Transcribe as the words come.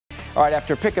All right,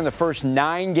 after picking the first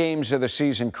 9 games of the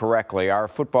season correctly, our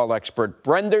football expert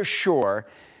Brenda Shore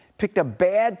picked a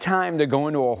bad time to go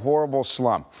into a horrible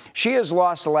slump. She has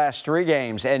lost the last 3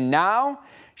 games, and now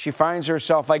she finds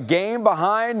herself a game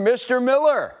behind Mr.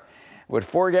 Miller. With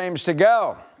 4 games to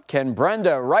go, can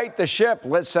Brenda right the ship?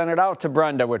 Let's send it out to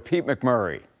Brenda with Pete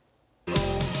McMurray.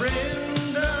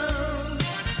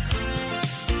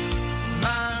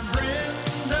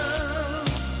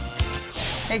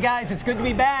 Hey guys, it's good to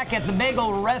be back at the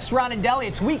Bagel Restaurant and Deli.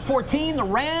 It's week 14. The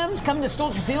Rams coming to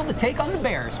Soldier Field to take on the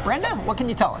Bears. Brenda, what can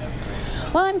you tell us?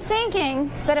 Well, I'm thinking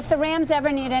that if the Rams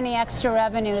ever need any extra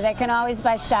revenue, they can always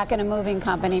buy stock in a moving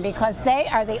company because they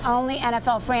are the only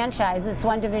NFL franchise that's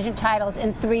won division titles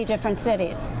in 3 different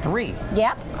cities. 3?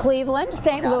 Yep. Cleveland,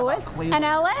 St. Louis, and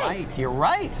L.A. Right, you're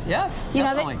right. Yes, you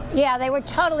definitely. know, they were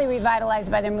totally revitalized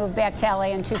by their move back to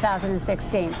L.A. in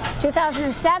 2016.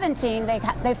 2017,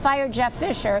 they fired Jeff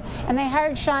Fisher, and they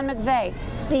hired Sean McVay,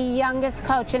 the youngest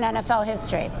coach in NFL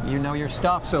history. You know your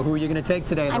stuff, so who are you going to take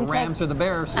today, the Rams or the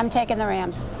Bears? I'm taking the Rams.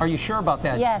 Are you sure about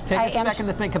that? Yes, Take a second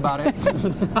to think about it.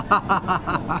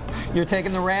 You're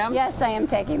taking the Rams? Yes, I am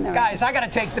taking the Rams. Guys, I got to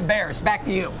take the Bears. Back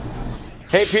to you.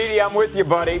 Hey, Petey, I'm with you,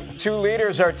 buddy. 2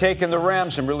 leaders are taking the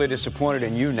Rams. I'm really disappointed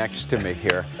in you next to me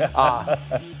here.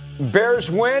 Bears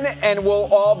win, and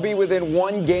we'll all be within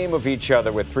 1 game of each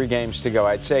other with 3 games to go.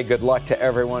 I'd say good luck to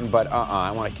everyone, but I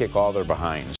want to kick all their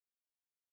behinds.